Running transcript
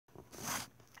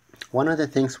One of the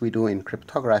things we do in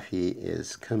cryptography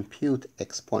is compute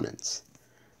exponents.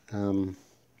 Um,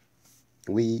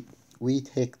 we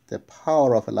take the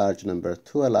power of a large number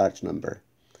to a large number,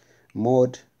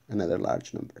 mod another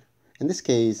large number. In this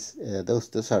case,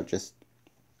 those are just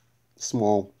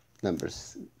small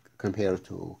numbers compared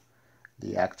to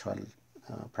the actual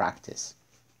practice.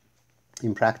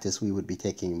 In practice, we would be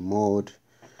taking mod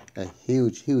a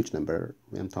huge number.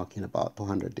 I'm talking about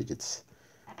 200 digits,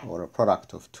 or a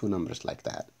product of two numbers like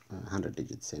that, 100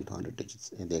 digits and 200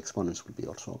 digits, and the exponents will be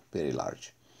also very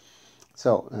large.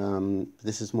 So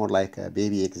this is more like a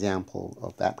baby example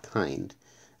of that kind.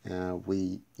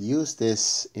 We use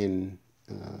this in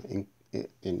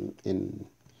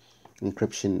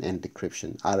encryption and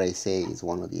decryption. RSA is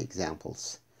one of the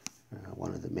examples,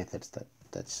 one of the methods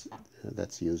that's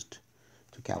used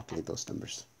to calculate those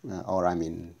numbers, or I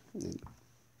mean,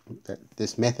 that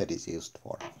this method is used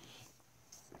for.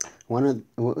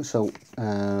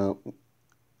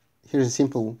 Here's a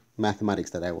simple mathematics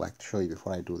that I would like to show you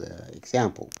before I do the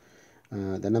example.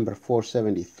 The number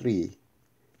 473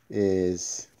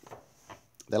 is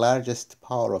the largest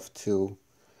power of 2.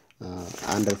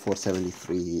 Under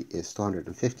 473 is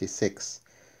 256.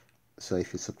 So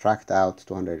if you subtract out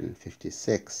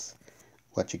 256,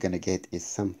 what you're going to get is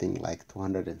something like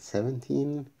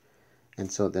 217.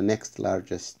 And so the next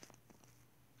largest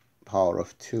power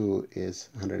of 2 is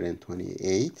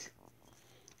 128.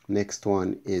 Next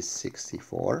one is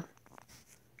 64,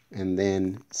 and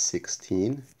then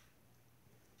 16,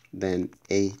 then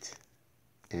 8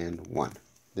 and 1.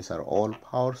 These are all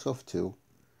powers of 2.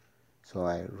 So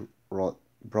I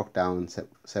broke down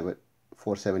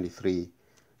 473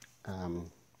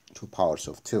 to powers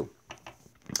of 2.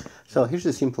 So here's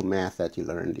the simple math that you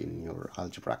learned in your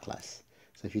algebra class.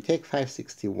 So if you take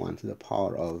 561 to the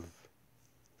power of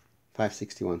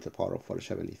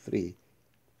 473,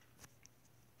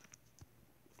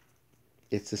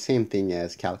 it's the same thing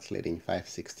as calculating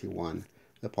 561 to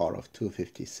the power of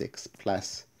 256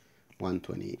 plus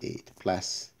 128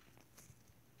 plus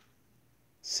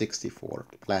 64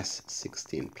 plus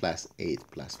 16 plus 8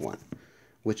 plus 1,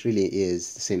 which really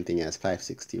is the same thing as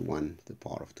 561 to the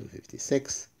power of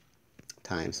 256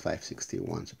 times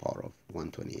 561 to the power of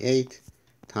 128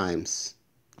 times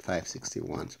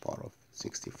 561 to the power of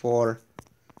 64,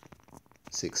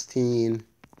 16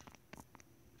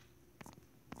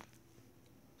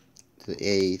 to the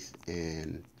 8th,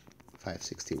 and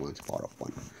 561 to the power of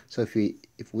 1. So if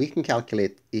we can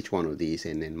calculate each one of these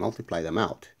and then multiply them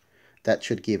out, that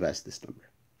should give us this number.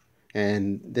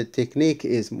 And the technique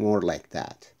is more like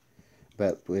that.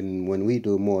 But when we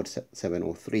do mod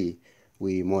 703,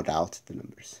 we mod out the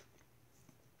numbers.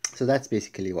 So that's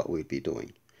basically what we'll be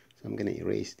doing. So I'm going to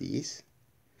erase these.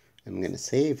 I'm going to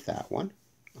save that one.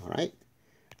 All right.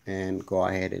 And go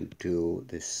ahead and do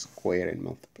this square and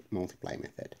multiply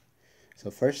method.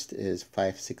 So first is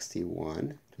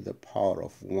 561 to the power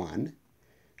of 1.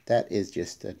 That is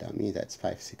just a dummy. That's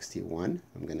 561.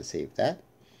 I'm going to save that.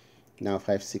 Now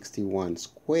 561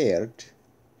 squared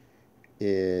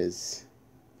is,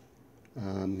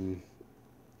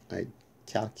 I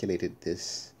calculated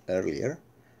this earlier,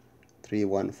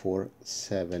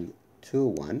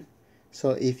 314721.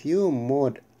 So if you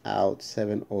mod out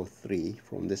 703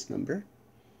 from this number,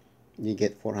 you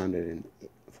get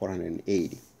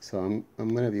 480. So I'm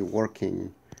going to be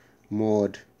working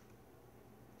mod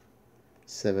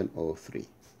 703.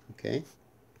 Okay,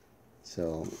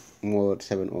 so mod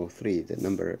 703, the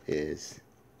number is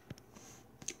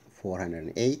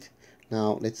 408.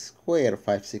 Now let's square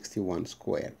 561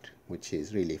 squared, which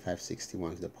is really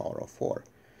 561 to the power of 4.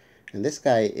 And this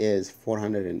guy is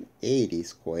 480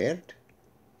 squared,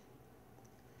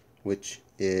 which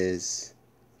is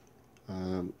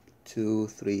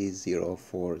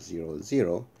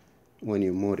 230400. When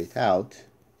you mod it out,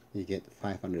 you get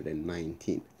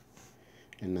 519.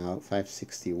 And now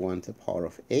 561 to the power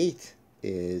of 8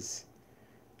 is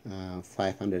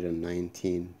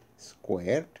 519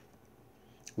 squared,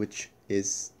 which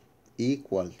is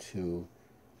equal to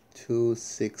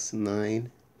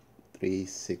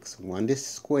 269361. This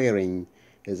squaring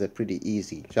is a pretty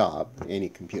easy job. Any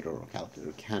computer or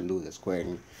calculator can do the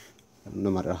squaring, no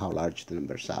matter how large the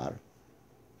numbers are.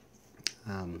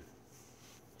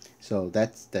 So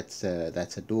that's a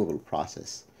doable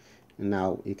process. And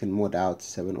now you can mod out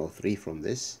 703 from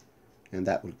this, and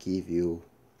that will give you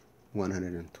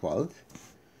 112.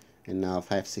 And now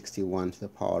 561 to the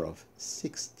power of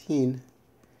 16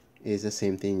 is the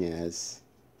same thing as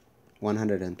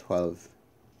 112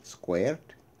 squared,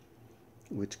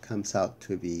 which comes out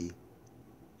to be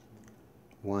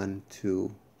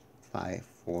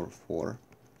 12544,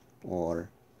 or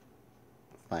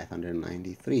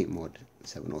 593 mod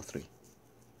 703.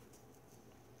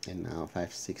 And now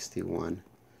 561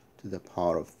 to the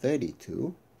power of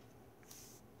 32.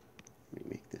 Let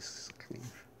me make this clear.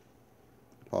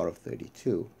 The power of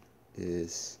 32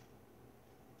 is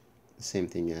the same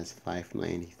thing as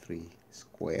 593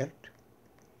 squared.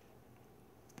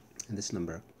 And this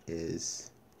number is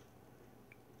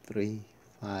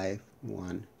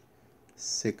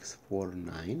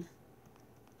 351649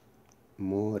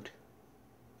 mod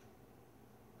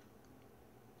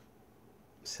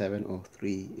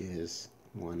 703 is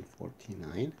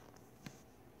 149.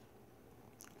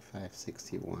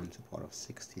 561 to the power of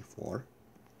 64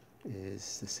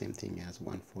 is the same thing as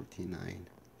 149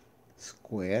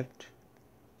 squared.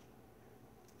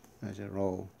 As a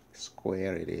row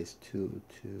square, it is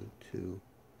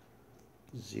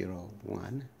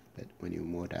 22201, but when you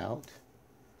mod out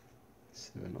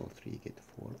 703, get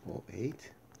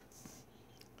 408.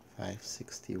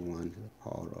 561 to the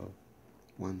power of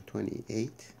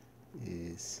 128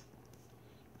 is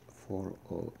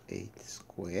 408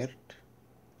 squared,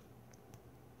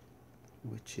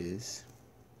 which is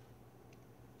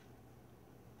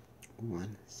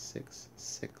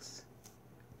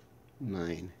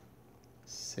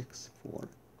 166964.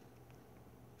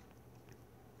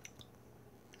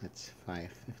 That's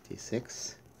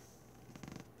 556.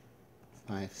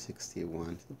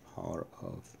 561 to the power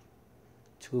of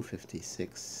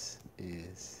 256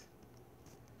 is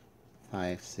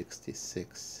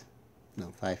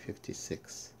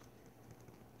 556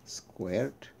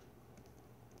 squared.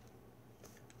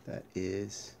 That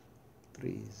is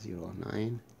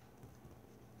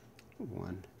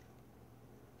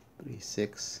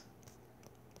 309,136.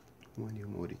 When you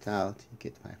mod it out, you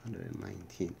get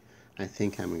 519. I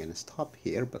think I'm going to stop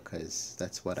here because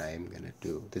that's what I am going to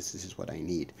do. This is what I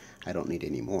need. I don't need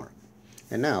any more.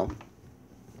 And now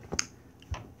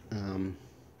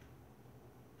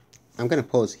I'm going to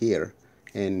pause here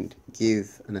and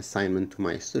give an assignment to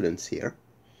my students here.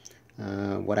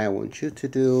 What I want you to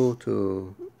do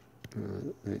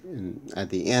at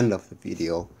the end of the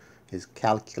video is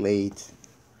calculate,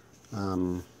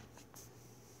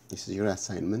 this is your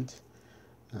assignment,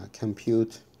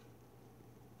 compute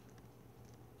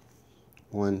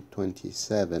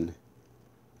 127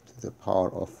 to the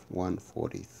power of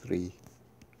 143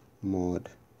 mod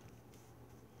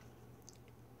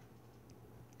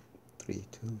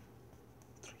 323.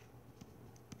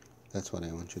 That's what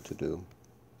I want you to do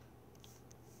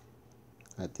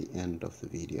at the end of the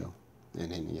video,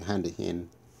 and then you hand it in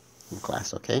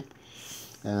class, okay?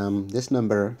 This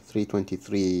number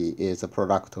 323 is a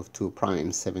product of two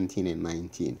primes, 17 and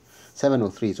 19.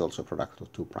 703 is also a product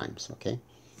of two primes, okay?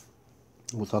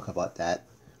 We'll talk about that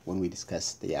when we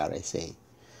discuss the RSA.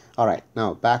 All right,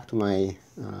 now back to my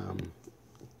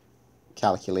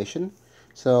calculation.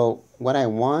 So what I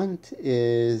want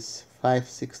is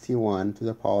 561 to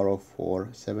the power of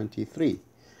 473.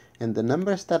 And the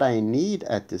numbers that I need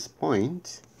at this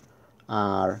point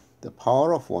are the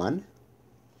power of 1,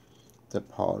 the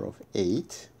power of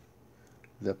 8,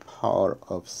 the power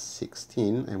of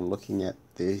 16. I'm looking at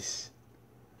this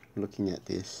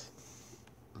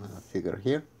figure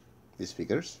here, these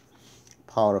figures.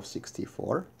 Power of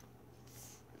 64,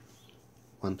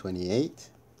 128,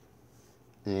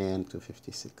 and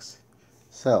 256.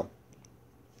 So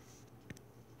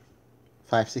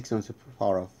 561 to the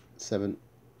power of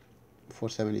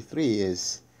 473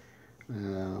 is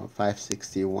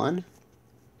 561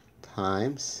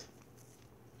 times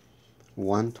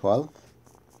 112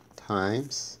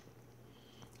 times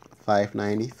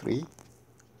 593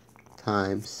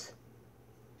 times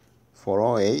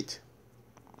 408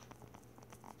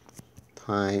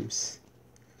 times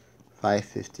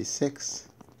 556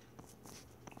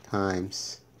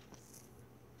 times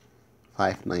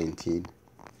 519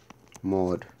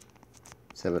 mod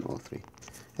 703.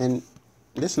 And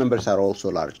these numbers are also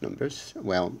large numbers.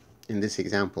 Well, in this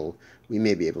example, we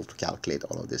may be able to calculate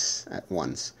all of this at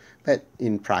once. But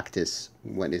in practice,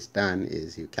 what is done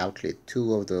is you calculate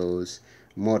two of those,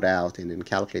 mod out, and then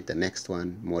calculate the next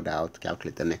one, mod out,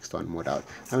 calculate the next one, mod out.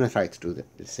 I'm going to try to do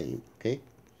the same, okay?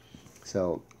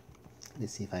 So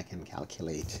let's see if I can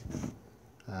calculate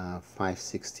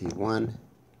 561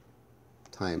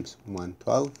 times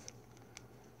 112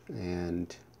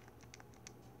 and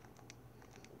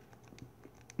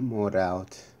mod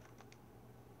out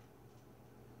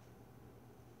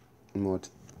mod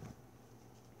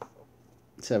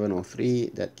 703.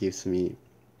 That gives me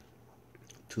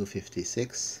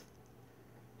 256,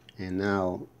 and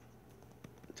now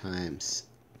times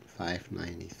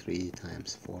 593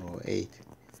 times 408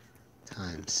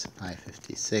 times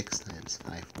 556 times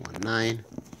 519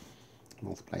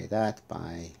 multiply that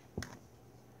by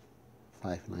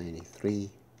 593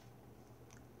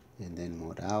 and then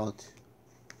mod out.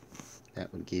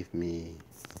 That would give me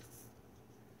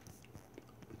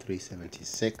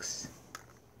 376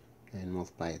 and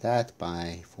multiply that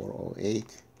by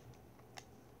 408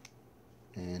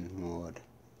 and mod.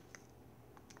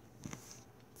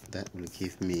 That will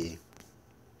give me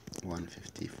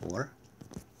 154.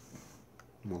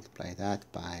 Multiply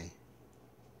that by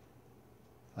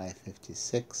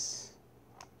 556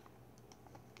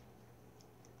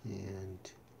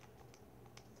 and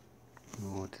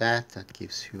mod that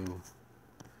gives you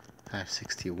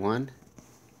 561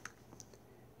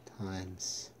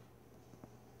 times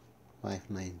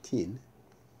 519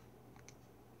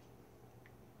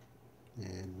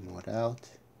 and mod out.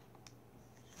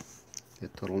 The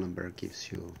total number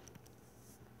gives you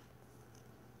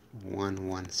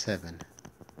 117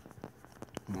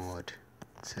 mod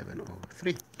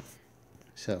 703.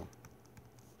 So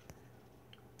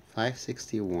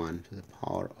 561 to the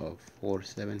power of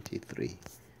 473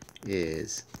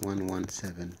 is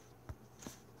 117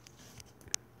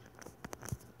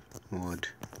 mod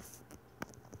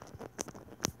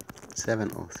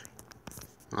 703.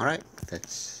 Alright,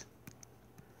 that's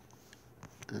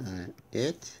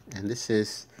it, and this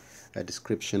is a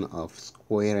description of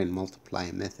square and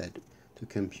multiply method to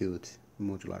compute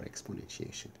modular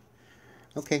exponentiation.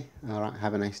 Okay, all right,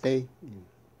 have a nice day, and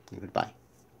goodbye.